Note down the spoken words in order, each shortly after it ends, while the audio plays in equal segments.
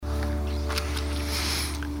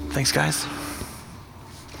Thanks, guys.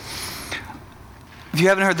 If you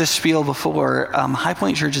haven't heard this spiel before, High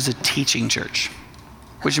Point Church is a teaching church,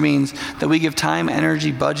 which means that we give time,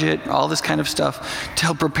 energy, budget, all this kind of stuff to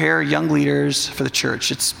help prepare young leaders for the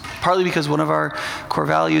church. It's partly because one of our core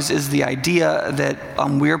values is the idea that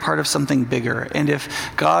we're part of something bigger. And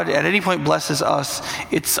if God at any point blesses us,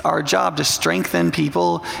 it's our job to strengthen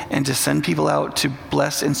people and to send people out to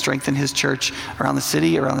bless and strengthen his church around the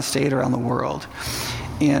city, around the state, around the world.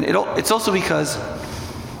 And it's also because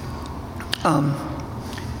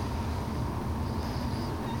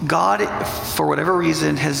God, for whatever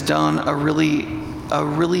reason, has done a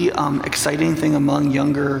really exciting thing among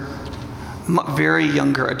very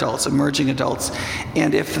younger adults, emerging adults.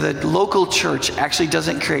 And if the local church actually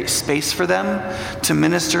doesn't create space for them to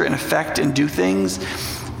minister and affect and do things,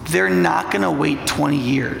 they're not going to wait 20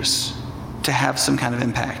 years to have some kind of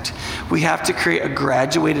impact. We have to create a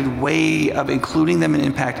graduated way of including them in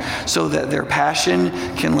impact so that their passion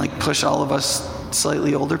can push all of us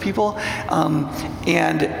slightly older people,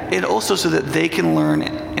 and it also so that they can learn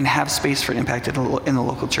and have space for impact in the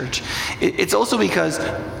local church. It's also because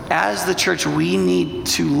as the church, we need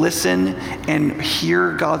to listen and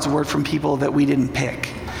hear God's word from people that we didn't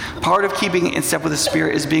pick. Part of keeping in step with the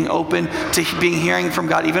Spirit is being open to hearing from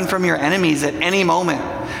God, even from your enemies at any moment,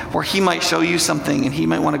 where he might show you something and he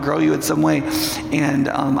might want to grow you in some way. And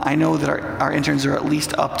I know that our interns are at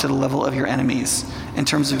least up to the level of your enemies in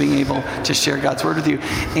terms of being able to share God's word with you.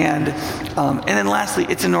 And then lastly,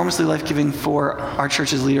 it's enormously life-giving for our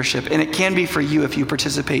church's leadership. And it can be for you if you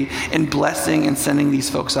participate in blessing and sending these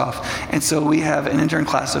folks off. And so we have an intern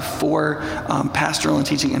class of 4 pastoral and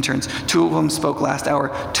teaching interns. 2 of them spoke last hour.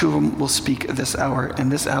 2 of them will speak this hour.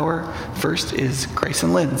 And this hour, first, is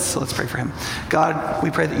Grayson Lins. So let's pray for him. God,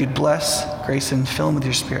 we pray that you'd bless Grayson, fill him with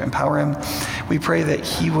your Spirit, empower him. We pray that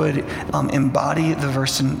he would embody the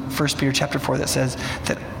verse in 1 Peter chapter 4 that says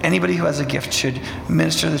that anybody who has a gift should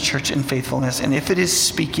minister to the church in faithfulness. And if it is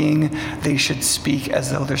speaking, they should speak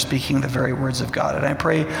as though they're speaking the very words of God. And I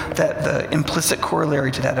pray that the implicit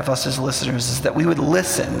corollary to that of us as listeners is that we would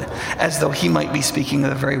listen as though he might be speaking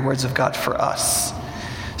the very words of God for us,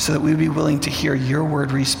 so that we would be willing to hear your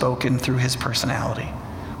word respoken through his personality.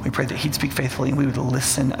 We pray that he'd speak faithfully and we would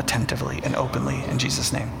listen attentively and openly. In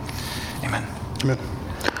Jesus' name, amen. Amen.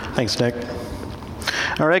 Thanks, Nick.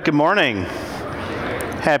 All right, good morning.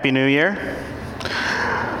 Happy New Year.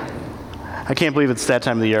 I can't believe it's that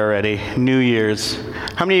time of the year already. New Year's.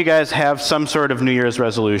 How many of you guys have some sort of New Year's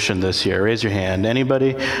resolution this year? Raise your hand.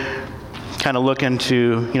 Anybody? Kind of look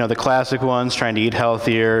into, the classic ones, trying to eat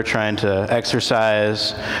healthier, trying to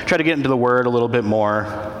exercise, try to get into the Word a little bit more.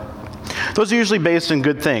 Those are usually based in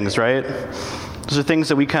good things, right? Those are things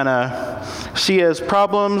that we kind of see as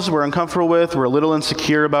problems we're uncomfortable with, we're a little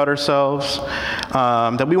insecure about ourselves,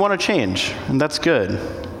 that we want to change, and that's good.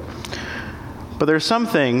 But there are some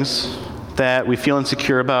things that we feel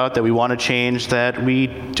insecure about, that we want to change, that we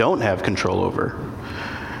don't have control over.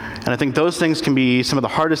 And I think those things can be some of the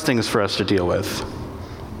hardest things for us to deal with.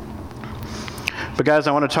 But guys,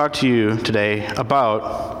 I want to talk to you today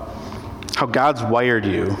about how God's wired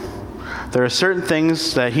you. There are certain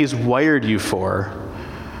things that he's wired you for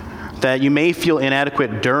that you may feel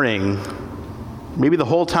inadequate during, maybe the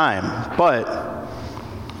whole time, but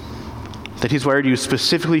that he's wired you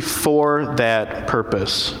specifically for that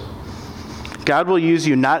purpose. God will use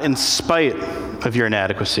you not in spite of your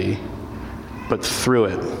inadequacy, but through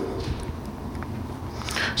it.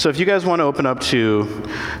 So if you guys want to open up to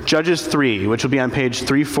Judges 3, which will be on page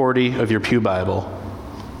 340 of your Pew Bible.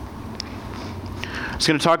 It's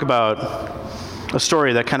going to talk about a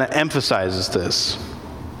story that kind of emphasizes this.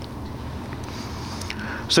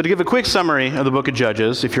 So to give a quick summary of the book of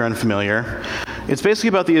Judges, if you're unfamiliar, it's basically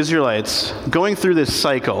about the Israelites going through this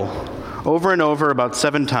cycle over and over about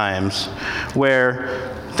 7 times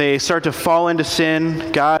where they start to fall into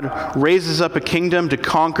sin. God raises up a kingdom to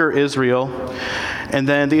conquer Israel, and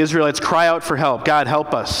then the Israelites cry out for help. God,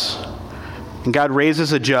 help us. And God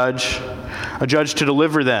raises a judge to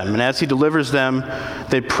deliver them. And as he delivers them,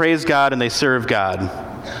 they praise God and they serve God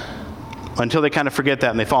until they kind of forget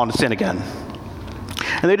that and they fall into sin again.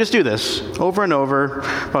 And they just do this over and over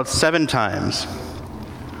about 7 times.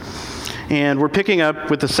 And we're picking up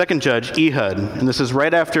with the second judge, Ehud. And this is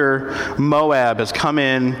right after Moab has come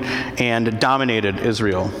in and dominated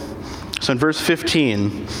Israel. So in verse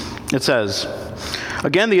 15, it says,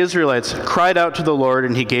 "Again the Israelites cried out to the Lord,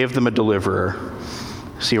 and he gave them a deliverer."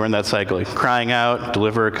 See, we're in that cycle. Crying out,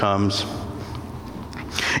 deliverer comes.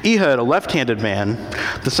 Ehud, a left-handed man,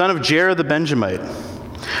 the son of Jerah the Benjamite.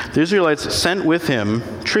 The Israelites sent with him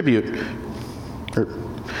tribute.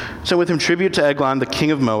 sent with him tribute to Eglon, the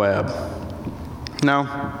king of Moab.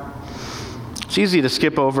 Now, it's easy to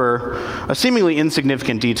skip over a seemingly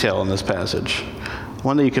insignificant detail in this passage,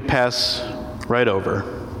 one that you could pass right over.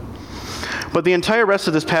 But the entire rest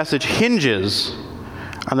of this passage hinges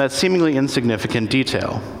on that seemingly insignificant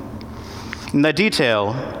detail. And that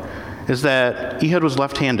detail is that Ehud was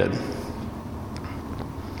left-handed.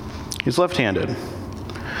 He's left-handed.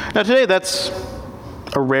 Now today that's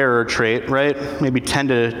a rarer trait, right? Maybe 10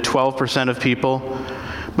 to 12% of people.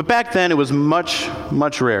 But back then it was much,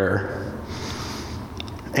 much rarer.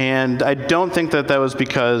 And I don't think that was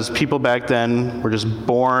because people back then were just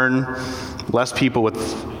born less people with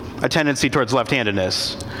a tendency towards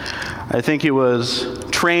left-handedness. I think it was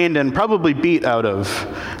trained and probably beat out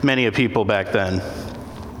of many of people back then.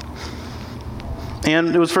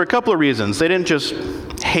 And it was for a couple of reasons. They didn't just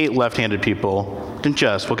hate left-handed people.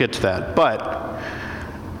 We'll get to that. But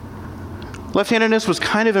left-handedness was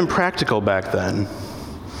kind of impractical back then.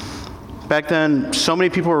 Back then, so many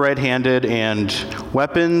people were right-handed, and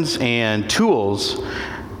weapons and tools,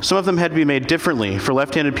 some of them had to be made differently for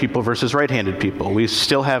left-handed people versus right-handed people. We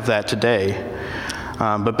still have that today.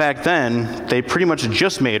 But back then, they pretty much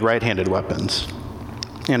just made right-handed weapons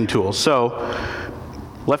and tools. So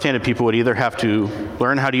left-handed people would either have to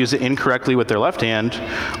learn how to use it incorrectly with their left hand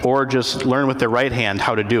or just learn with their right hand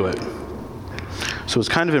how to do it. So it's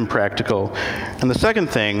kind of impractical. And the second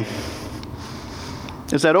thing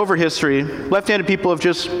is that over history, left-handed people have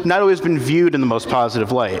just not always been viewed in the most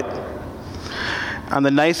positive light. On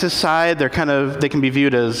the nicest side, they can be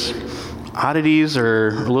viewed as oddities or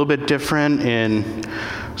a little bit different. In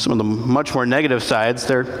some of the much more negative sides,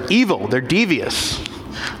 they're evil, they're devious,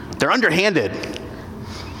 they're underhanded.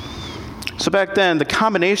 So back then, the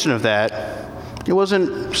combination of that, it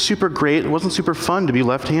wasn't super great, it wasn't super fun to be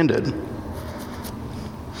left-handed.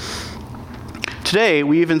 Today,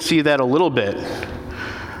 we even see that a little bit.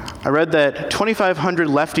 I read that 2,500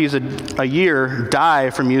 lefties a year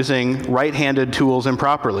die from using right-handed tools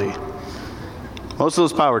improperly. Most of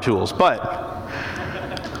those power tools, but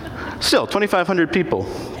still, 2,500 people.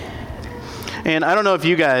 And I don't know if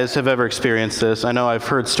you guys have ever experienced this. I know I've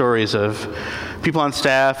heard stories of people on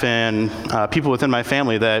staff and people within my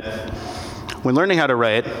family that when learning how to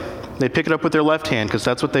write, they pick it up with their left hand because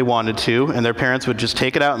that's what they wanted to, and their parents would just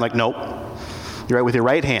take it out and like, nope, you write with your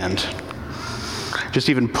right hand. Just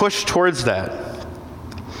even push towards that.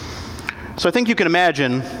 So I think you can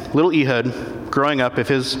imagine little Ehud growing up, if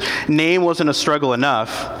his name wasn't a struggle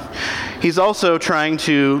enough, he's also trying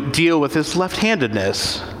to deal with his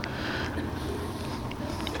left-handedness.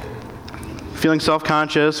 Feeling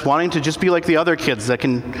self-conscious, wanting to just be like the other kids that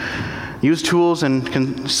can use tools and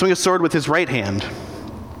can swing a sword with his right hand.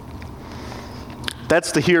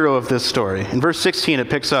 That's the hero of this story. In verse 16, it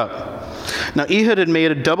picks up. Now Ehud had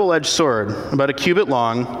made a double-edged sword, about a cubit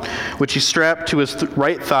long, which he strapped to his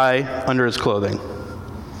right thigh under his clothing.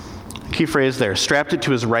 Key phrase there, strapped it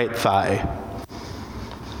to his right thigh.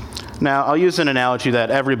 Now, I'll use an analogy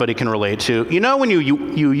that everybody can relate to. You know when you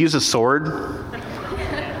use a sword?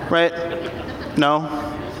 Right? No?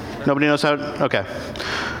 Nobody knows how? Okay.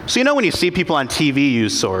 So you know when you see people on TV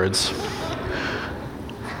use swords?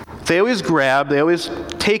 They always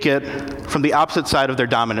take it from the opposite side of their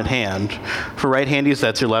dominant hand. For right-handies,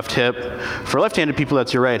 that's your left hip. For left-handed people,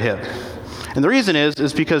 that's your right hip. And the reason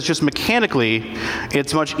is because just mechanically,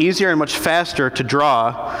 it's much easier and much faster to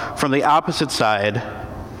draw from the opposite side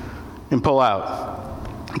and pull out.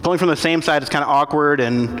 Pulling from the same side is kind of awkward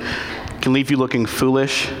and can leave you looking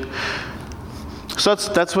foolish. So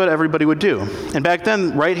that's what everybody would do. And back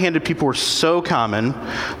then, right-handed people were so common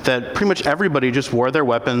that pretty much everybody just wore their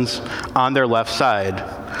weapons on their left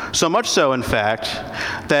side. So much so, in fact,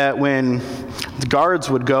 that when the guards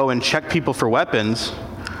would go and check people for weapons,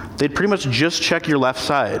 they'd pretty much just check your left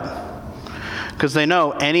side. Because they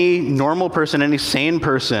know any normal person, any sane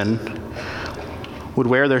person would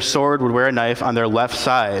wear their sword, would wear a knife on their left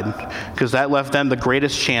side, because that left them the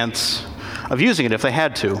greatest chance of using it if they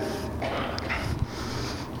had to.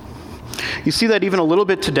 You see that even a little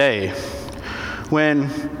bit today when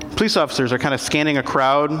police officers are kind of scanning a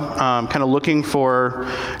crowd, kind of looking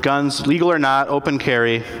for guns, legal or not, open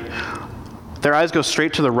carry. Their eyes go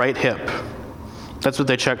straight to the right hip. That's what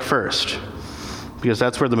they check first, because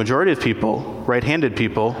that's where the majority of people, right-handed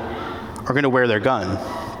people, are going to wear their gun.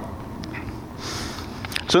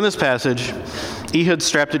 So in this passage, Ehud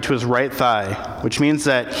strapped it to his right thigh, which means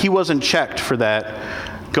that he wasn't checked for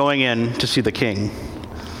that going in to see the king.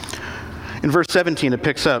 In verse 17, it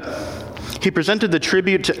picks up. He presented the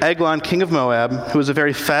tribute to Eglon, king of Moab, who was a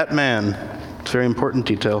very fat man. It's a very important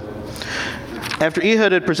detail. After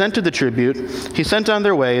Ehud had presented the tribute, he sent on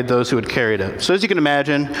their way those who had carried it. So as you can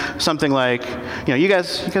imagine, something like, you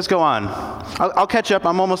guys go on. I'll catch up.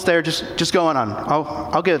 I'm almost there. Just go on.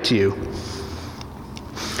 I'll get it to you.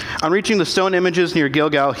 On reaching the stone images near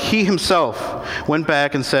Gilgal, he himself went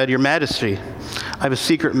back and said, "Your Majesty, I have a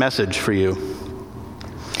secret message for you."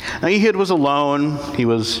 Now Ehud was alone. He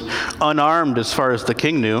was unarmed as far as the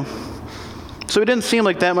king knew. So it didn't seem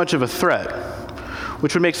like that much of a threat,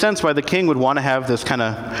 which would make sense why the king would want to have this kind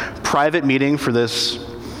of private meeting for this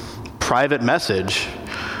private message.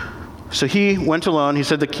 So he went alone. He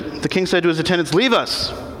said, the king said to his attendants, "Leave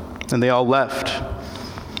us." And they all left.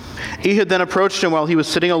 Ehud then approached him while he was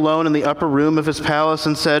sitting alone in the upper room of his palace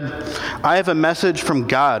and said, "I have a message from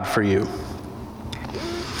God for you."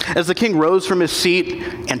 As the king rose from his seat,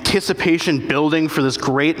 anticipation building for this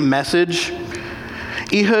great message,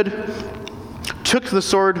 Ehud took the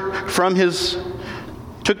sword from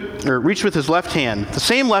reached with his left hand, the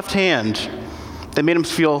same left hand that made him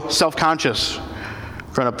feel self-conscious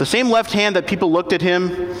growing up, the same left hand that people looked at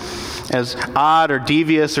him as odd or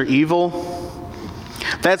devious or evil.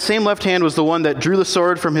 That same left hand was the one that drew the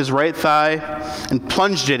sword from his right thigh and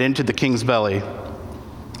plunged it into the king's belly.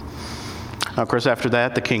 Now, of course, after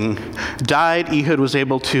that, the king died. Ehud was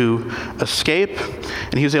able to escape,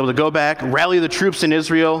 and he was able to go back, rally the troops in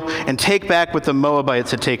Israel, and take back what the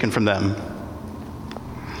Moabites had taken from them.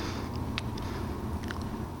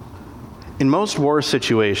 In most war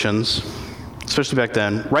situations, especially back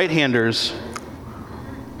then, right-handers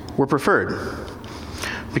were preferred,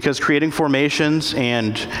 because creating formations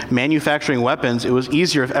and manufacturing weapons, it was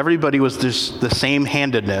easier if everybody was just the same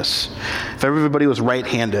handedness, if everybody was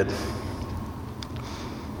right-handed.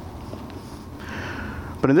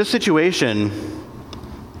 But in this situation,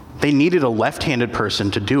 they needed a left-handed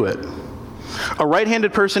person to do it. A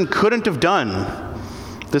right-handed person couldn't have done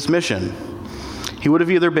this mission. He would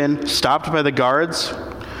have either been stopped by the guards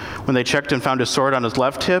when they checked and found his sword on his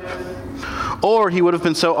left hip, or he would have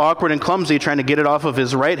been so awkward and clumsy trying to get it off of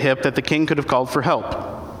his right hip that the king could have called for help.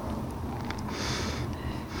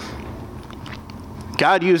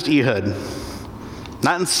 God used Ehud,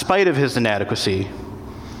 not in spite of his inadequacy,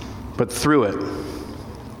 but through it.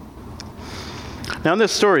 Now in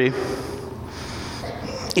this story,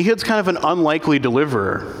 Ehud's kind of an unlikely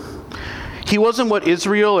deliverer. He wasn't what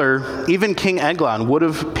Israel or even King Eglon would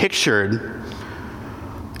have pictured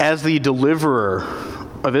as the deliverer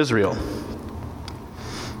of Israel.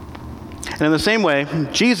 And in the same way,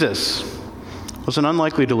 Jesus was an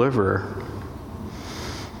unlikely deliverer.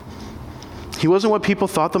 He wasn't what people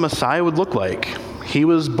thought the Messiah would look like. He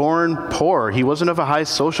was born poor. He wasn't of a high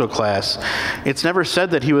social class. It's never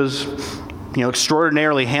said that he was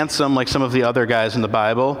extraordinarily handsome like some of the other guys in the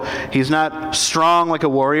Bible. He's not strong like a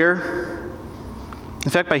warrior. In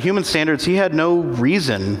fact, by human standards, he had no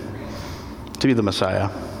reason to be the Messiah.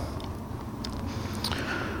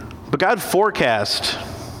 But God forecast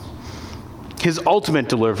his ultimate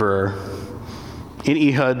deliverer in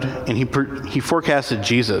Ehud, and he forecasted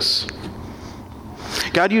Jesus.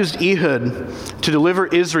 God used Ehud to deliver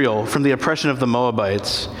Israel from the oppression of the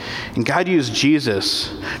Moabites. And God used Jesus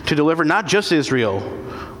to deliver not just Israel,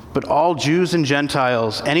 but all Jews and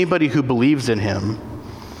Gentiles, anybody who believes in him,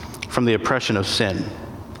 from the oppression of sin.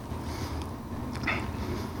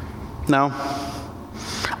 Now,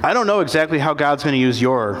 I don't know exactly how God's going to use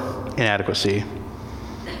your inadequacy.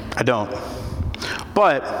 I don't.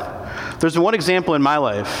 But there's one example in my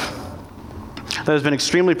life that has been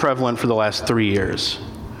extremely prevalent for the last 3 years.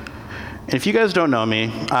 And if you guys don't know me,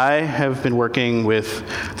 I have been working with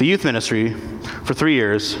the youth ministry for 3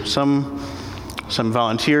 years, some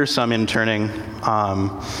volunteers, some interning.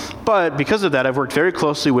 But because of that, I've worked very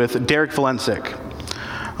closely with Derek Valensic,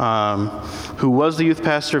 who was the youth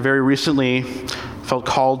pastor very recently, felt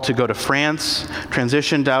called to go to France,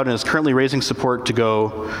 transitioned out, and is currently raising support to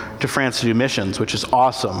go to France to do missions, which is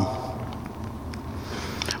awesome.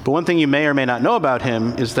 But one thing you may or may not know about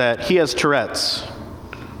him is that he has Tourette's,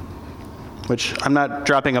 which I'm not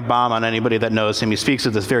dropping a bomb on anybody that knows him. He speaks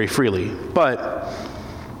of this very freely. But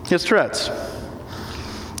he has Tourette's.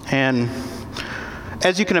 And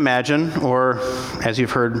as you can imagine, or as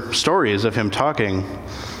you've heard stories of him talking,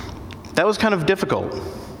 that was kind of difficult.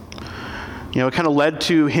 It kind of led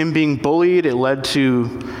to him being bullied. It led to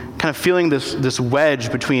kind of feeling this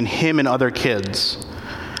wedge between him and other kids.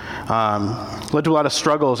 Led to a lot of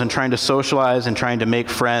struggles in trying to socialize and trying to make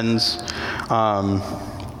friends.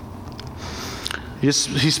 He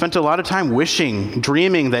spent a lot of time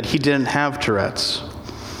dreaming that he didn't have Tourette's.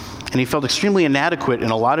 And he felt extremely inadequate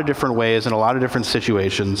in a lot of different ways, in a lot of different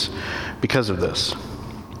situations because of this.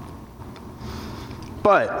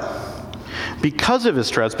 But because of his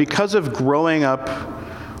Tourette's, because of growing up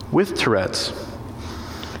with Tourette's,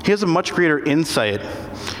 he has a much greater insight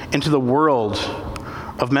into the world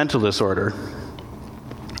of mental disorder.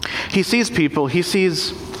 He sees people, he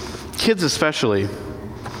sees kids especially,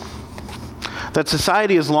 that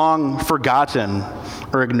society has long forgotten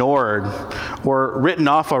or ignored or written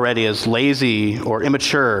off already as lazy or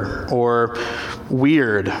immature or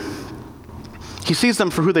weird. He sees them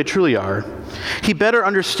for who they truly are. He better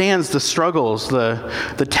understands the struggles,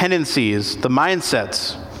 the tendencies, the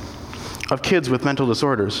mindsets of kids with mental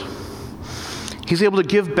disorders. He's able to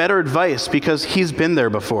give better advice because he's been there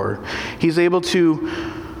before. He's able to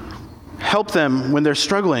help them when they're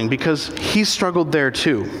struggling because he's struggled there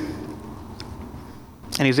too.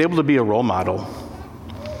 And he's able to be a role model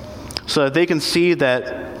so that they can see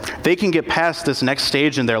that they can get past this next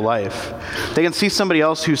stage in their life. They can see somebody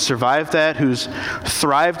else who's survived that, who's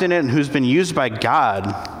thrived in it, and who's been used by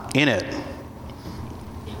God in it.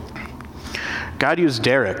 God used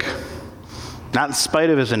Derek, not in spite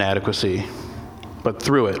of his inadequacy, but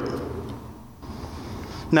through it.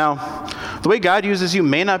 Now, the way God uses you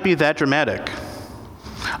may not be that dramatic.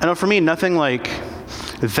 I know for me, nothing like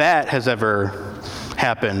that has ever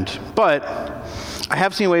happened, but I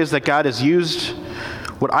have seen ways that God has used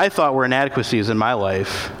what I thought were inadequacies in my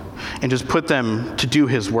life and just put them to do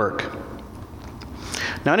his work.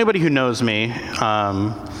 Now, anybody who knows me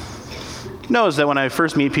knows that when I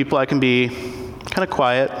first meet people, I can be kind of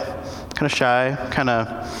quiet, kind of shy, kind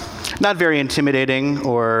of not very intimidating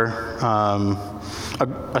or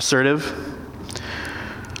assertive.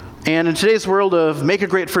 And in today's world of make a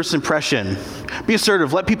great first impression, be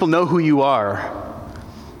assertive, let people know who you are,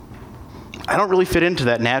 I don't really fit into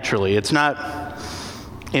that naturally. It's not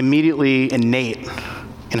immediately innate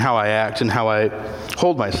in how I act and how I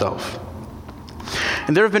hold myself.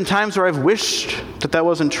 And there have been times where I've wished that that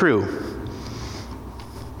wasn't true.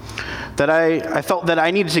 That I felt that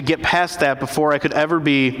I needed to get past that before I could ever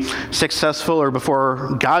be successful or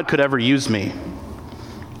before God could ever use me.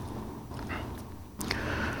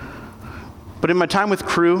 But in my time with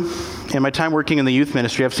Cru and my time working in the youth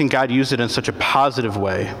ministry, I've seen God use it in such a positive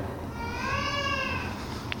way.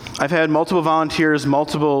 I've had multiple volunteers,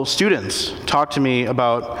 multiple students talk to me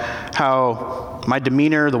about how my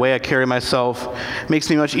demeanor, the way I carry myself,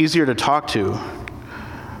 makes me much easier to talk to,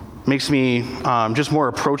 makes me just more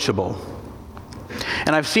approachable.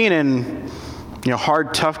 And I've seen in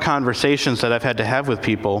hard, tough conversations that I've had to have with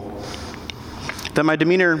people that my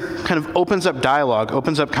demeanor kind of opens up dialogue,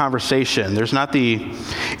 opens up conversation. There's not the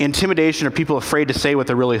intimidation or people afraid to say what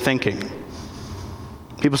they're really thinking.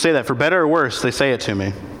 People say that for better or worse, they say it to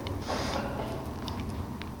me.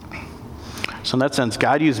 So in that sense,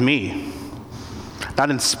 God used me,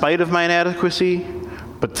 not in spite of my inadequacy,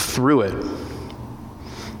 but through it.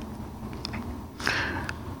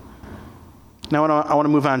 Now I want to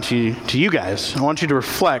move on to you guys. I want you to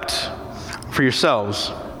reflect for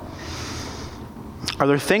yourselves. Are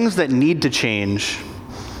there things that need to change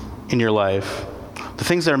in your life? The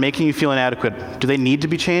things that are making you feel inadequate, do they need to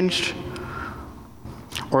be changed?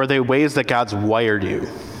 Or are they ways that God's wired you?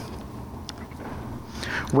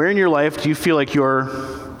 Where in your life do you feel like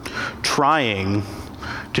you're trying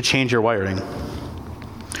to change your wiring?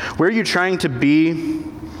 Where are you trying to be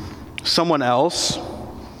someone else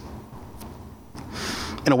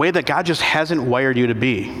in a way that God just hasn't wired you to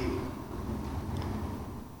be?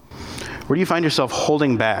 Where do you find yourself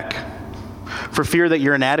holding back for fear that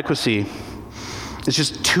your inadequacy is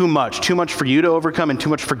just too much for you to overcome and too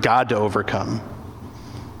much for God to overcome?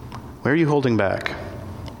 Where are you holding back?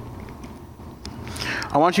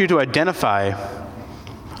 I want you to identify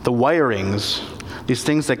the wirings, these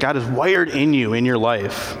things that God has wired in you, in your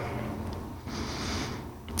life.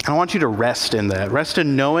 And I want you to rest in that. Rest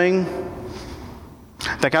in knowing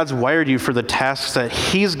that God's wired you for the tasks that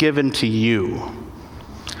he's given to you.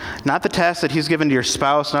 Not the tasks that he's given to your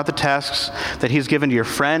spouse, not the tasks that he's given to your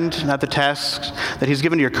friend, not the tasks that he's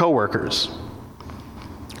given to your coworkers.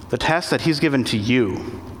 The tasks that he's given to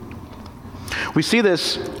you. We see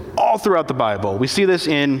this all throughout the Bible. We see this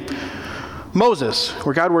in Moses,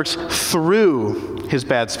 where God works through his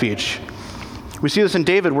bad speech. We see this in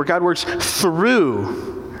David, where God works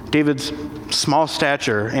through David's small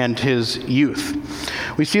stature and his youth.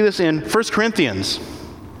 We see this in 1 Corinthians,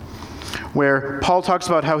 where Paul talks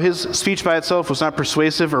about how his speech by itself was not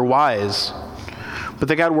persuasive or wise, but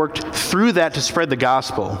that God worked through that to spread the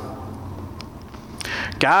gospel.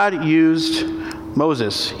 God used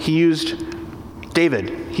Moses. He used David.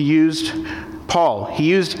 He used Paul. He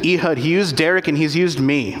used Ehud. He used Derek, and he's used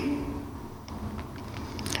me.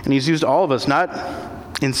 And he's used all of us, not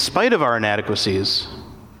in spite of our inadequacies,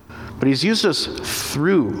 but he's used us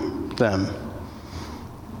through them.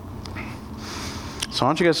 So I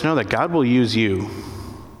want you guys to know that God will use you,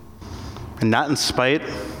 and not in spite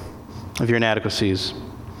of your inadequacies,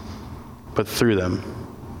 but through them.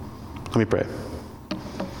 Let me pray.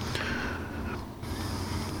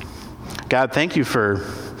 God, thank you for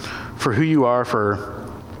who you are,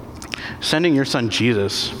 for sending your son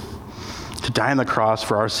Jesus to die on the cross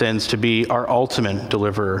for our sins, to be our ultimate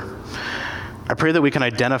deliverer. I pray that we can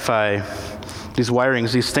identify these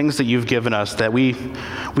wirings, these things that you've given us, that we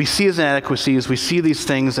see as inadequacies, we see these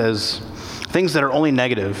things as things that are only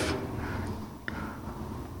negative.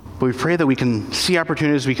 But we pray that we can see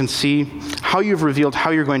opportunities, we can see how you've revealed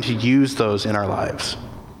how you're going to use those in our lives.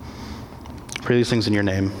 I pray these things in your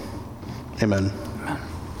name. Amen. Amen.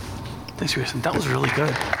 Thanks, Grayson. That was really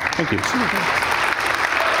good. Thank you.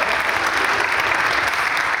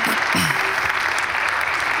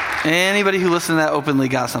 Anybody who listened to that openly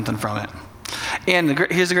got something from it. And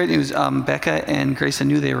here's the great news. Becca and Grayson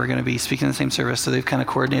knew they were going to be speaking in the same service, so they've kind of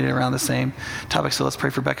coordinated around the same topic. So let's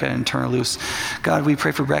pray for Becca and turn her loose. God, we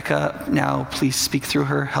pray for Becca now. Please speak through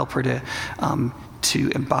her. Help her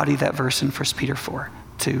to embody that verse in 1 Peter 4.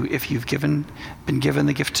 If you've been given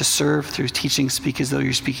the gift to serve through teaching, speak as though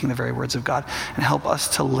you're speaking the very words of God, and help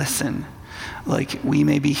us to listen like we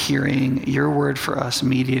may be hearing your word for us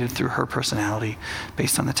mediated through her personality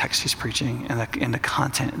based on the text she's preaching and the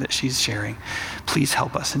content that she's sharing. Please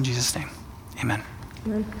help us in Jesus' name. Amen.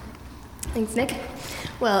 Amen. Thanks, Nick.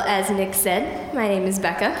 Well, as Nick said, my name is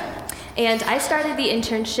Becca, and I started the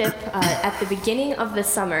internship at the beginning of the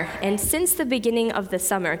summer. And since the beginning of the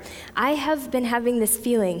summer, I have been having this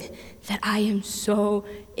feeling that I am so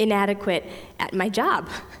inadequate at my job.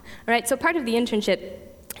 All right, so part of the internship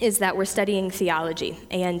is that we're studying theology,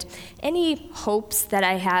 and any hopes that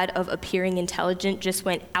I had of appearing intelligent just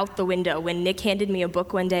went out the window when Nick handed me a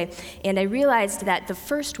book one day, and I realized that the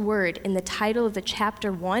first word in the title of the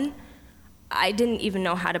chapter 1, I didn't even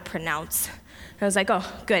know how to pronounce. I was like, oh,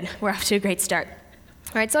 good, we're off to a great start.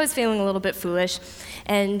 All right, so I was feeling a little bit foolish,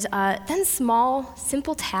 and then small,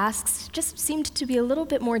 simple tasks just seemed to be a little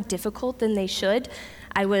bit more difficult than they should.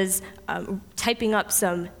 I was typing up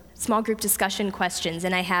some small group discussion questions,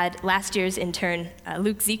 and I had last year's intern,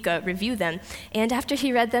 Luke Zika, review them. And after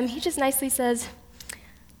he read them, he just nicely says,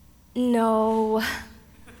 no.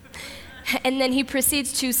 And then he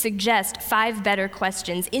proceeds to suggest 5 better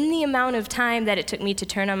questions in the amount of time that it took me to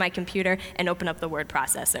turn on my computer and open up the word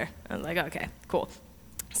processor. I was like, okay, cool.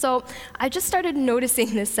 So I just started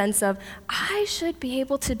noticing this sense of, I should be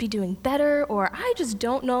able to be doing better, or I just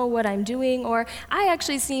don't know what I'm doing, or I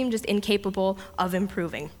actually seem just incapable of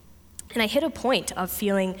improving. And I hit a point of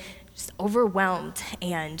feeling just overwhelmed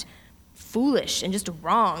and foolish and just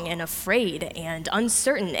wrong and afraid and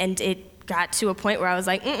uncertain. And it got to a point where I was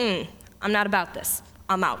like, I'm not about this.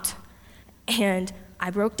 I'm out. And I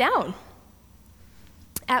broke down.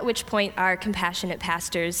 At which point our compassionate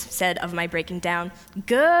pastors said of my breaking down,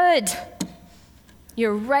 good.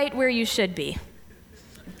 You're right where you should be.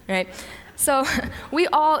 Right? So we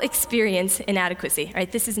all experience inadequacy,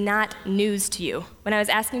 right? This is not news to you. When I was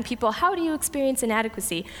asking people, how do you experience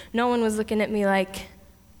inadequacy? No one was looking at me like,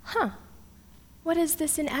 what is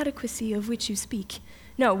this inadequacy of which you speak?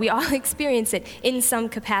 No, we all experience it in some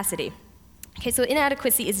capacity. Okay, so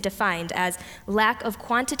inadequacy is defined as lack of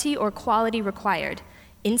quantity or quality required,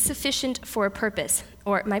 insufficient for a purpose,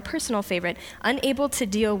 or my personal favorite, unable to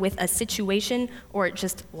deal with a situation or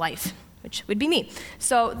just life, which would be me.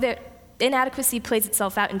 So the inadequacy plays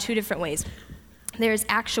itself out in 2 different ways. There's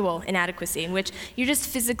actual inadequacy, in which you're just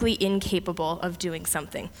physically incapable of doing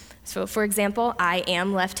something. So, for example, I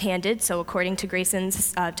am left-handed, so according to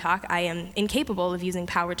Grayson's talk, I am incapable of using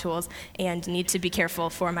power tools and need to be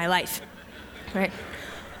careful for my life, right?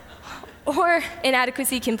 Or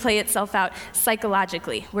inadequacy can play itself out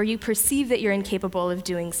psychologically, where you perceive that you're incapable of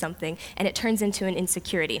doing something, and it turns into an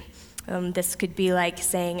insecurity. This could be like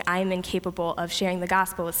saying, I am incapable of sharing the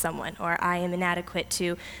gospel with someone, or I am inadequate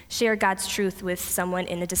to share God's truth with someone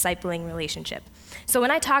in a discipling relationship. So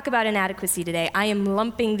when I talk about inadequacy today, I am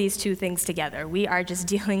lumping these 2 things together. We are just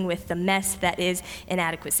dealing with the mess that is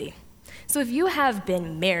inadequacy. So if you have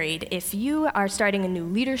been married, if you are starting a new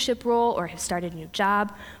leadership role or have started a new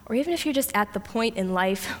job, or even if you're just at the point in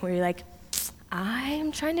life where you're like,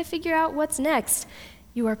 I'm trying to figure out what's next,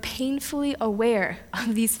 you are painfully aware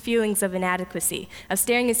of these feelings of inadequacy, of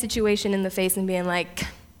staring a situation in the face and being like,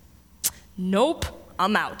 nope,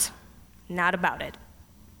 I'm out. Not about it.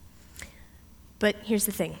 But here's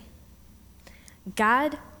the thing.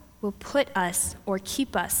 God will put us or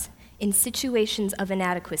keep us in situations of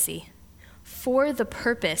inadequacy for the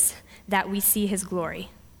purpose that we see his glory.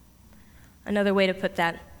 Another way to put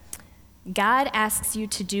that, God asks you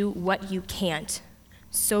to do what you can't,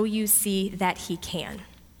 so you see that he can.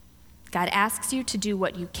 God asks you to do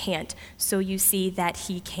what you can't, so you see that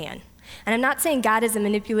he can. And I'm not saying God is a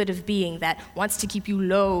manipulative being that wants to keep you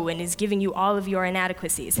low and is giving you all of your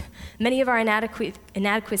inadequacies. Many of our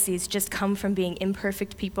inadequacies just come from being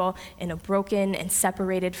imperfect people in a broken and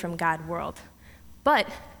separated from God world. But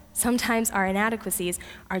sometimes our inadequacies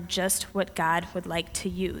are just what God would like to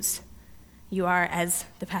use. You are, as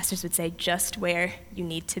the pastors would say, just where you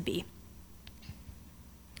need to be.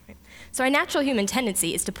 So our natural human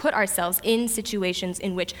tendency is to put ourselves in situations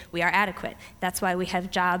in which we are adequate. That's why we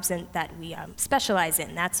have jobs that we specialize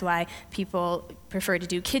in. That's why people prefer to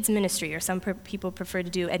do kids ministry, or some people prefer to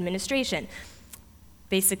do administration.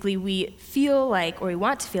 Basically, we feel like, or we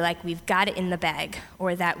want to feel like, we've got it in the bag,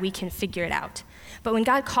 or that we can figure it out. But when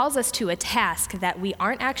God calls us to a task that we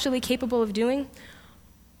aren't actually capable of doing,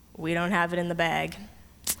 we don't have it in the bag,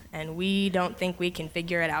 and we don't think we can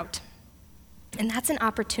figure it out. And that's an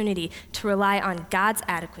opportunity to rely on God's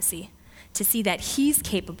adequacy, to see that he's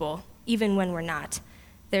capable even when we're not.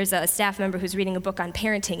 There's a staff member who's reading a book on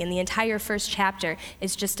parenting, and the entire first chapter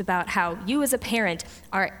is just about how you as a parent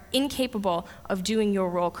are incapable of doing your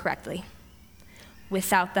role correctly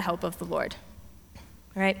without the help of the Lord.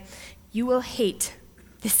 All right? You will hate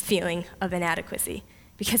this feeling of inadequacy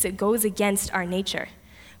because it goes against our nature.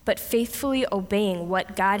 But faithfully obeying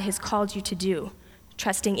what God has called you to do,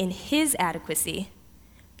 trusting in his adequacy,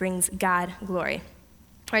 brings God glory.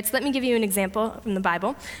 All right, so let me give you an example from the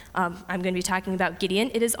Bible. I'm going to be talking about Gideon.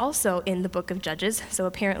 It is also in the book of Judges, so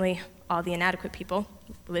apparently all the inadequate people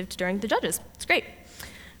lived during the Judges. It's great.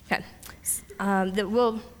 Okay,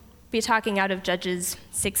 we'll be talking out of Judges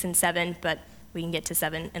 6 and 7, but we can get to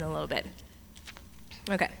 7 in a little bit.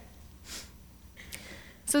 Okay.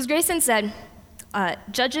 So as Grayson said,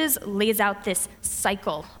 Judges lays out this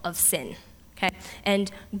cycle of sin. Okay?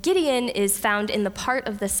 And Gideon is found in the part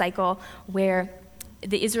of the cycle where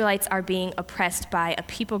the Israelites are being oppressed by a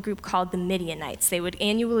people group called the Midianites. They would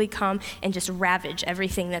annually come and just ravage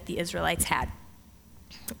everything that the Israelites had.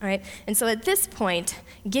 All right? And so at this point,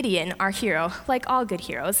 Gideon, our hero, like all good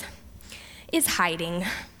heroes, is hiding.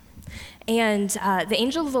 And the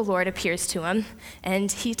angel of the Lord appears to him,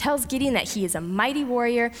 and he tells Gideon that he is a mighty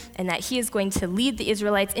warrior and that he is going to lead the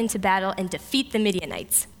Israelites into battle and defeat the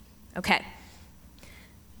Midianites. Okay.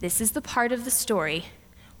 This is the part of the story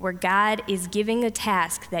where God is giving a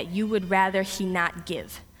task that you would rather he not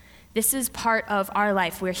give. This is part of our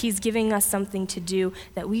life where he's giving us something to do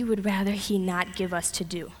that we would rather he not give us to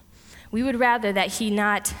do. We would rather that he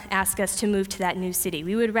not ask us to move to that new city.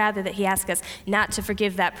 We would rather that he ask us not to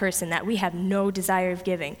forgive that person that we have no desire of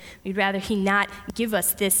giving. We'd rather he not give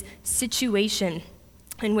us this situation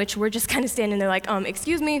in which we're just kind of standing there like,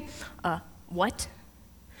 excuse me, what?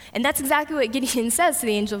 And that's exactly what Gideon says to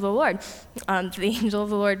the angel of the Lord. The angel of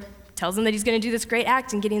the Lord tells him that he's going to do this great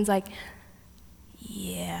act, and Gideon's like,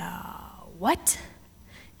 yeah, what?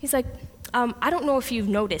 He's like, I don't know if you've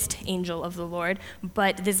noticed, angel of the Lord,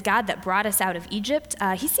 but this God that brought us out of Egypt,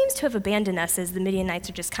 he seems to have abandoned us as the Midianites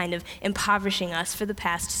are just kind of impoverishing us for the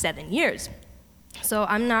past 7 years. So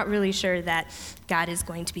I'm not really sure that God is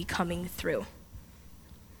going to be coming through.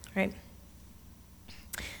 Right?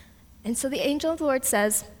 And so the angel of the Lord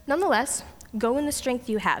says, nonetheless, go in the strength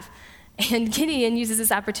you have. And Gideon uses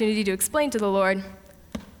this opportunity to explain to the Lord,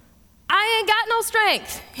 I ain't got no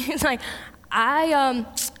strength. He's like, I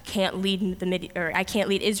can't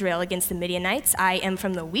lead Israel against the Midianites. I am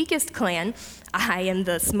from the weakest clan. I am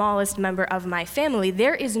the smallest member of my family.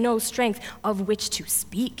 There is no strength of which to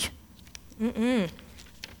speak.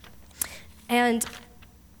 And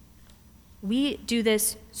we do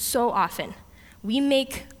this so often. We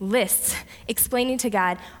make lists explaining to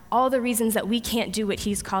God all the reasons that we can't do what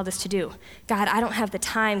he's called us to do. God, I don't have the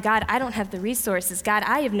time. God, I don't have the resources. God,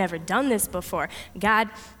 I have never done this before. God,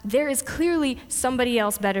 there is clearly somebody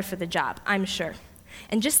else better for the job, I'm sure.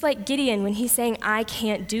 And just like Gideon, when he's saying, I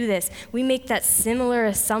can't do this, we make that similar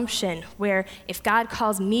assumption where if God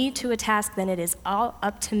calls me to a task, then it is all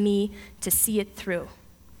up to me to see it through.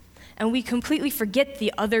 And we completely forget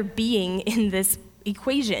the other being in this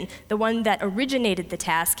equation, the one that originated the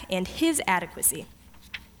task and his adequacy.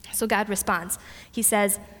 So God responds. He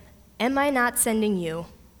says, am I not sending you?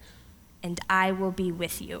 And I will be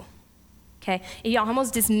with you. Okay? He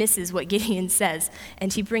almost dismisses what Gideon says,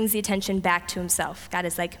 and he brings the attention back to himself. God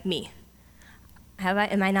is like, me.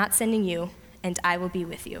 Am I not sending you? And I will be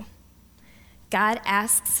with you. God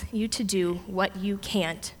asks you to do what you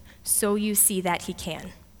can't, so you see that he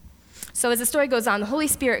can. So as the story goes on, the Holy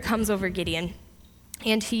Spirit comes over Gideon,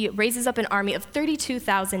 and he raises up an army of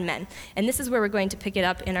 32,000 men. And this is where we're going to pick it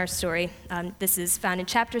up in our story. This is found in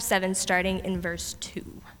chapter 7, starting in verse 2.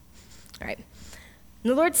 All right.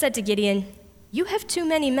 And the Lord said to Gideon, "You have too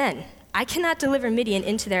many men. I cannot deliver Midian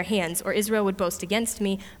into their hands, or Israel would boast against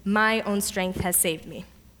me. My own strength has saved me."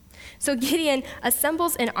 So Gideon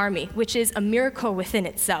assembles an army, which is a miracle within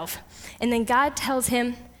itself. And then God tells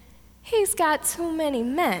him, he's got too many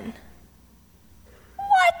men.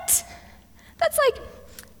 What?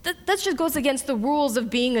 That just goes against the rules of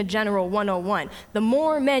being a general 101. The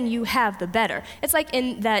more men you have, the better. It's like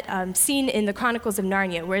in that scene in the Chronicles of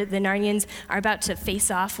Narnia, where the Narnians are about to face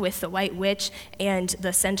off with the White Witch, and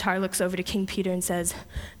the centaur looks over to King Peter and says,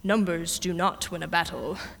 "Numbers do not win a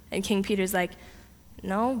battle." And King Peter's like,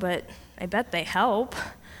 "No, but I bet they help,"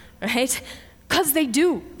 right? Because they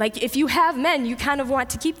do. Like, if you have men, you kind of want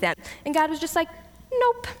to keep them. And God was just like,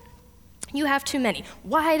 nope. You have too many.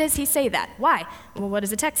 Why does he say that? Why? Well, what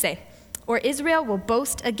does the text say? "Or Israel will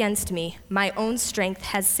boast against me. My own strength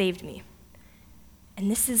has saved me." And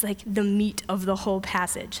this is like the meat of the whole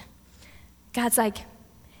passage. God's like,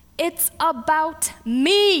 it's about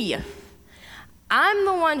me. I'm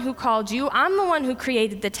the one who called you. I'm the one who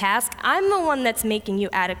created the task. I'm the one that's making you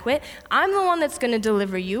adequate. I'm the one that's going to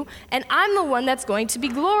deliver you. And I'm the one that's going to be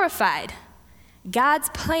glorified. God's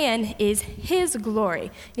plan is his glory.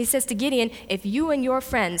 And he says to Gideon, if you and your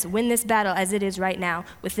friends win this battle as it is right now,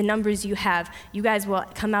 with the numbers you have, you guys will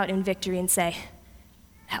come out in victory and say,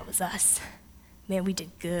 that was us. Man, we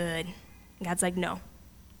did good. And God's like, no,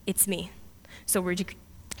 it's me. So we're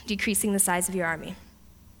decreasing the size of your army.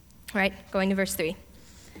 All right, going to verse 3.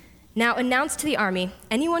 "Now announce to the army,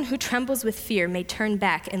 anyone who trembles with fear may turn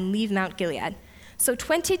back and leave Mount Gilead. So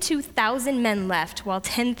 22,000 men left, while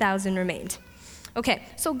 10,000 remained." Okay,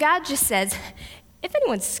 so God just says, if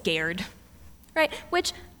anyone's scared, right,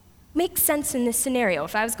 which makes sense in this scenario.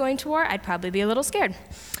 If I was going to war, I'd probably be a little scared.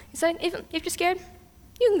 He's like, if you're scared,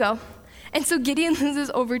 you can go. And so Gideon loses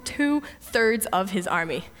over 2/3 of his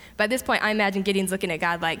army. By this point, I imagine Gideon's looking at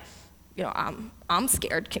God like, I'm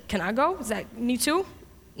scared. Can I go? Is that me too?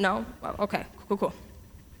 No? Well, okay, cool.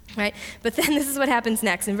 Right? But then this is what happens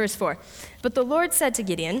next in verse 4. "But the Lord said to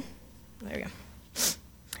Gideon," there we go,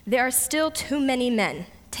 "there are still too many men.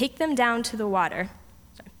 Take them down to the water,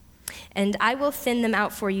 and I will thin them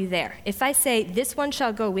out for you there. If I say, this one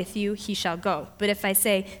shall go with you, he shall go. But if I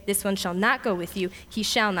say, this one shall not go with you, he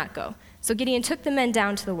shall not go." So Gideon took the men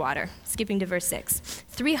down to the water, skipping to verse 6.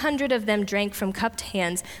 300 of them drank from cupped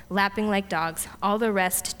hands, lapping like dogs, all the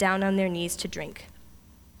rest down on their knees to drink.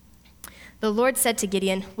 The Lord said to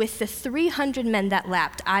Gideon, "With the 300 men that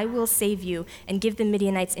lapped, I will save you and give the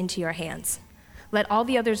Midianites into your hands. Let all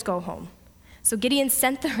the others go home." So Gideon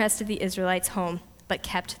sent the rest of the Israelites home, but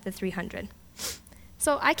kept the 300.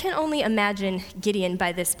 So I can only imagine Gideon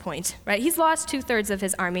by this point, right? He's lost 2/3 of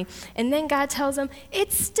his army, and then God tells him,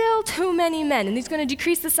 it's still too many men, and he's going to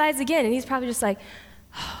decrease the size again, and he's probably just like,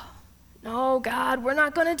 oh, no, God, we're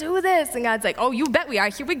not going to do this. And God's like, oh, you bet we are.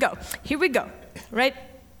 Here we go, right?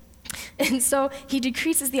 And so he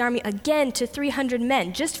decreases the army again to 300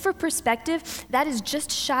 men. Just for perspective, that is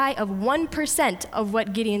just shy of 1% of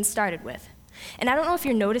what Gideon started with. And I don't know if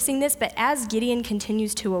you're noticing this, but as Gideon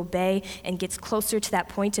continues to obey and gets closer to that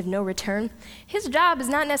point of no return, his job is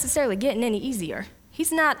not necessarily getting any easier.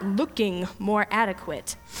 He's not looking more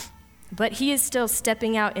adequate, but he is still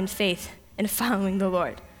stepping out in faith and following the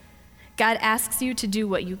Lord. God asks you to do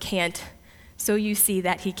what you can't, so you see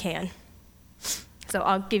that he can. So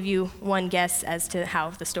I'll give you one guess as to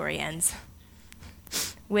how the story ends.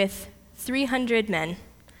 With 300 men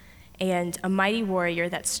and a mighty warrior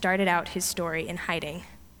that started out his story in hiding,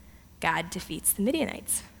 God defeats the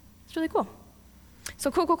Midianites. It's really cool. So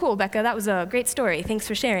cool, Becca. That was a great story. Thanks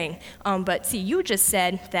for sharing. But see, you just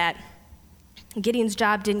said that Gideon's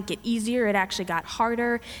job didn't get easier, it actually got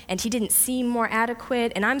harder, and he didn't seem more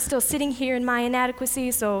adequate, and I'm still sitting here in my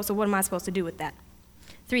inadequacy, so what am I supposed to do with that?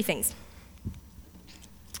 3 things.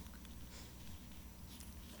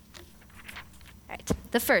 All right,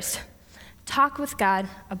 the first, talk with God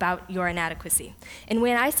about your inadequacy. And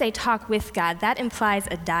when I say talk with God, that implies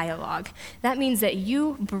a dialogue. That means that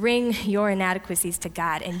you bring your inadequacies to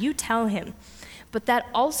God and you tell him. But that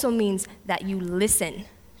also means that you listen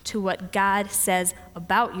to what God says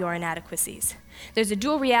about your inadequacies. There's a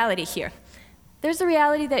dual reality here. There's the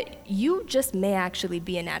reality that you just may actually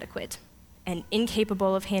be inadequate and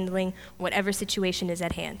incapable of handling whatever situation is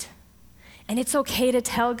at hand. And it's okay to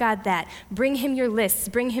tell God that. Bring him your lists,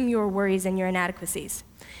 bring him your worries and your inadequacies.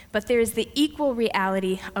 But there is the equal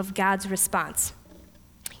reality of God's response.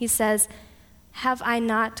 He says, have I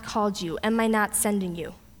not called you? Am I not sending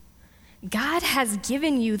you? God has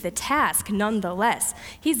given you the task nonetheless.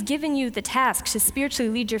 He's given you the task to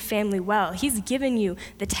spiritually lead your family well. He's given you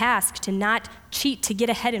the task to not cheat to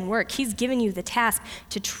get ahead in work. He's given you the task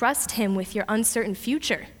to trust him with your uncertain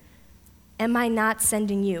future. Am I not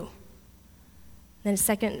sending you? Then a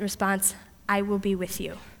second response, I will be with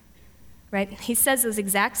you. Right? He says those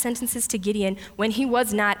exact sentences to Gideon when he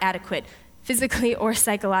was not adequate, physically or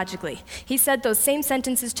psychologically. He said those same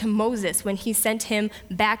sentences to Moses when he sent him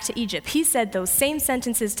back to Egypt. He said those same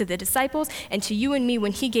sentences to the disciples and to you and me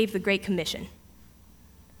when he gave the Great Commission.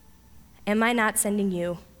 Am I not sending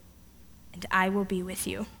you? And I will be with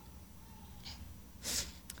you.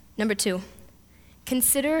 Number 2,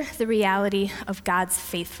 consider the reality of God's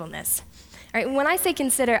faithfulness. All right, when I say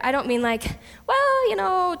consider, I don't mean like,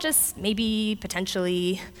 well, just maybe,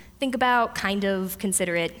 potentially, think about, kind of,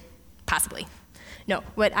 consider it, possibly. No,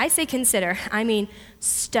 what I say consider, I mean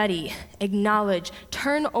study, acknowledge,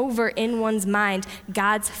 turn over in one's mind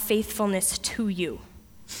God's faithfulness to you.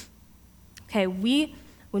 Okay,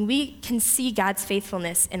 when we can see God's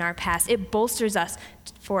faithfulness in our past, it bolsters us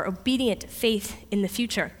for obedient faith in the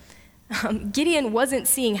future. Gideon wasn't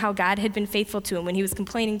seeing how God had been faithful to him when he was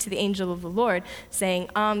complaining to the angel of the Lord, saying,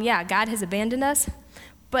 yeah, God has abandoned us.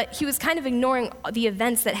 But he was kind of ignoring the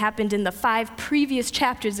events that happened in the 5 previous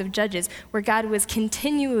chapters of Judges, where God was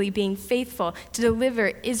continually being faithful to deliver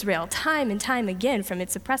Israel time and time again from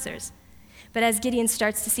its oppressors. But as Gideon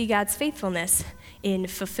starts to see God's faithfulness in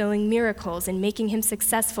fulfilling miracles and making him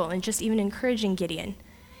successful and just even encouraging Gideon,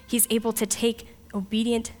 he's able to take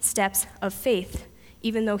obedient steps of faith,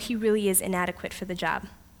 even though he really is inadequate for the job.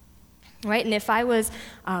 Right? And if I was,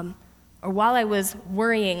 while I was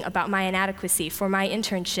worrying about my inadequacy for my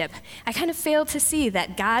internship, I kind of failed to see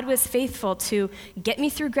that God was faithful to get me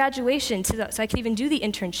through graduation so I could even do the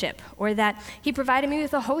internship, or that he provided me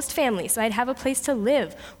with a host family so I'd have a place to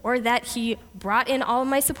live, or that he brought in all of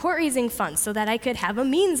my support-raising funds so that I could have a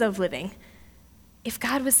means of living. If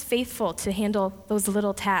God was faithful to handle those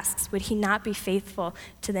little tasks, would he not be faithful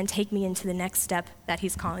to then take me into the next step that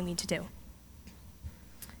he's calling me to do?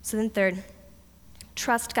 So then third,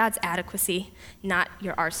 trust God's adequacy, not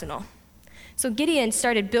your arsenal. So Gideon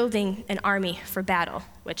started building an army for battle,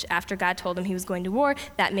 which after God told him he was going to war,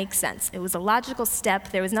 that makes sense. It was a logical step.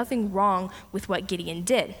 There was nothing wrong with what Gideon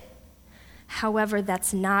did. However,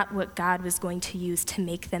 that's not what God was going to use to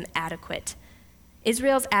make them adequate.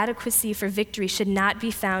 Israel's adequacy for victory should not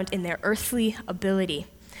be found in their earthly ability,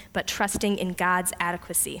 but trusting in God's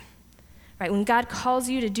adequacy. Right? When God calls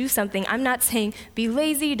you to do something, I'm not saying be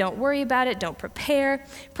lazy, don't worry about it, don't prepare.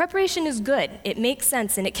 Preparation is good. It makes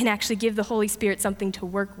sense, and it can actually give the Holy Spirit something to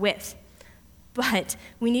work with. But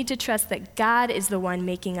we need to trust that God is the one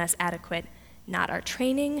making us adequate, not our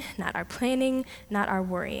training, not our planning, not our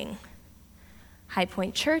worrying. High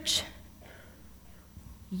Point Church,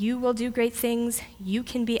 you will do great things, you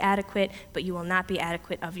can be adequate, but you will not be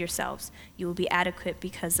adequate of yourselves. You will be adequate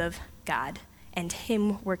because of God and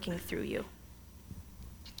him working through you.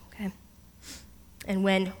 Okay? And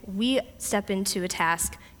when we step into a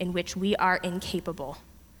task in which we are incapable,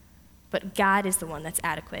 but God is the one that's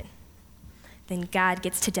adequate, then God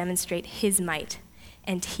gets to demonstrate his might,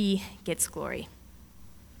 and he gets glory.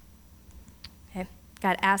 Okay?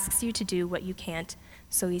 God asks you to do what you can't,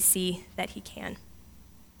 so we see that he can.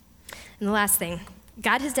 And the last thing,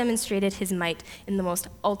 God has demonstrated his might in the most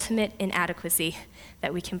ultimate inadequacy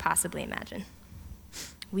that we can possibly imagine.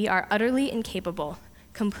 We are utterly incapable,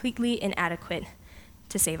 completely inadequate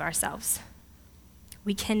to save ourselves.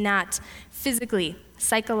 We cannot physically,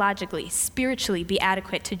 psychologically, spiritually be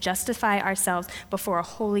adequate to justify ourselves before a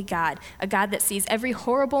holy God, a God that sees every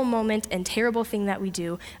horrible moment and terrible thing that we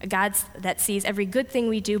do, a God that sees every good thing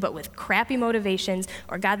we do but with crappy motivations,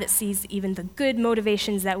 or a God that sees even the good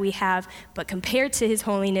motivations that we have but compared to his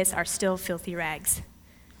holiness are still filthy rags.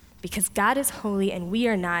 Because God is holy and we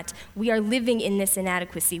are not, we are living in this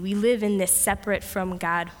inadequacy. We live in this separate from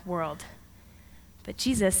God world. But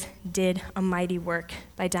Jesus did a mighty work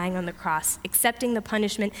by dying on the cross, accepting the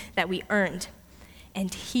punishment that we earned.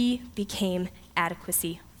 And he became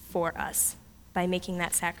adequacy for us by making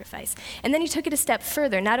that sacrifice. And then he took it a step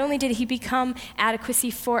further. Not only did he become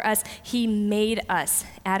adequacy for us, he made us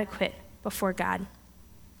adequate before God.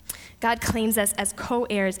 God claims us as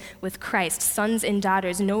co-heirs with Christ, sons and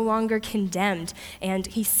daughters, no longer condemned, and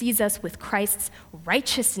he sees us with Christ's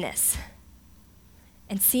righteousness.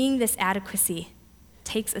 And seeing this adequacy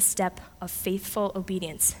takes a step of faithful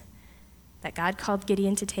obedience that God called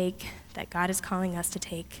Gideon to take, that God is calling us to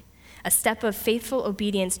take. A step of faithful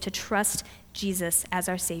obedience to trust Jesus as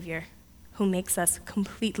our Savior, who makes us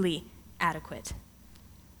completely adequate.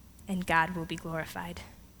 And God will be glorified.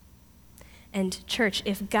 And church,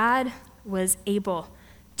 if God was able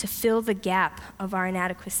to fill the gap of our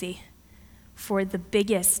inadequacy for the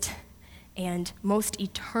biggest and most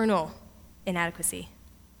eternal inadequacy,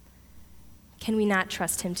 can we not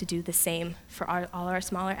trust him to do the same for all our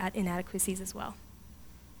smaller inadequacies as well?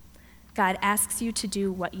 God asks you to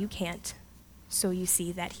do what you can't, so you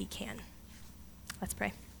see that he can. Let's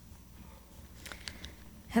pray.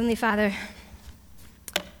 Heavenly Father,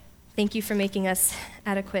 thank you for making us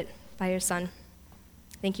adequate by your Son.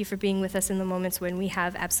 Thank you for being with us in the moments when we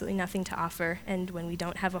have absolutely nothing to offer and when we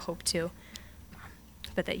don't have a hope to,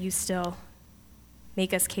 but that you still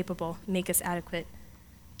make us capable, make us adequate.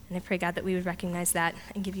 And I pray, God, that we would recognize that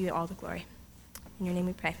and give you all the glory. In your name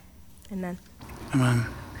we pray. Amen. Amen.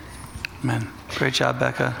 Amen. Great job,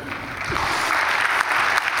 Becca.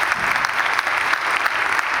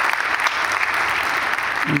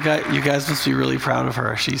 You guys must be really proud of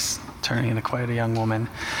her. She's turning into quite a young woman.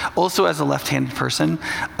 Also, as a left-handed person,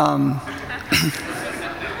 I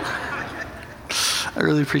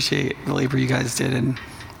really appreciate the labor you guys did and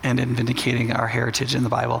in vindicating our heritage in the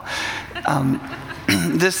Bible.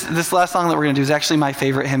 This last song that we're going to do is actually my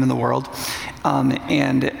favorite hymn in the world.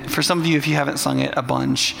 And for some of you, if you haven't sung it a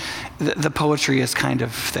bunch, the poetry is kind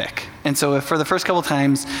of thick. And so if for the first couple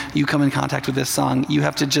times you come in contact with this song, you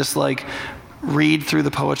have to just read through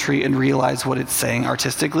the poetry and realize what it's saying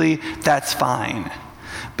artistically. That's fine.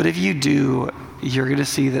 But if you do, you're going to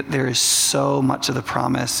see that there is so much of the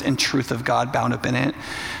promise and truth of God bound up in it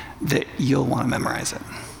that you'll want to memorize it.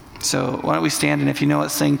 So why don't we stand, and if you know it,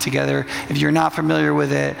 sing together. If you're not familiar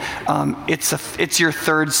with it, it's your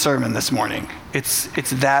third sermon this morning. It's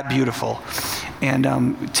that beautiful.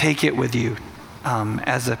 And take it with you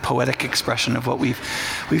as a poetic expression of what we've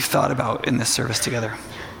thought about in this service together.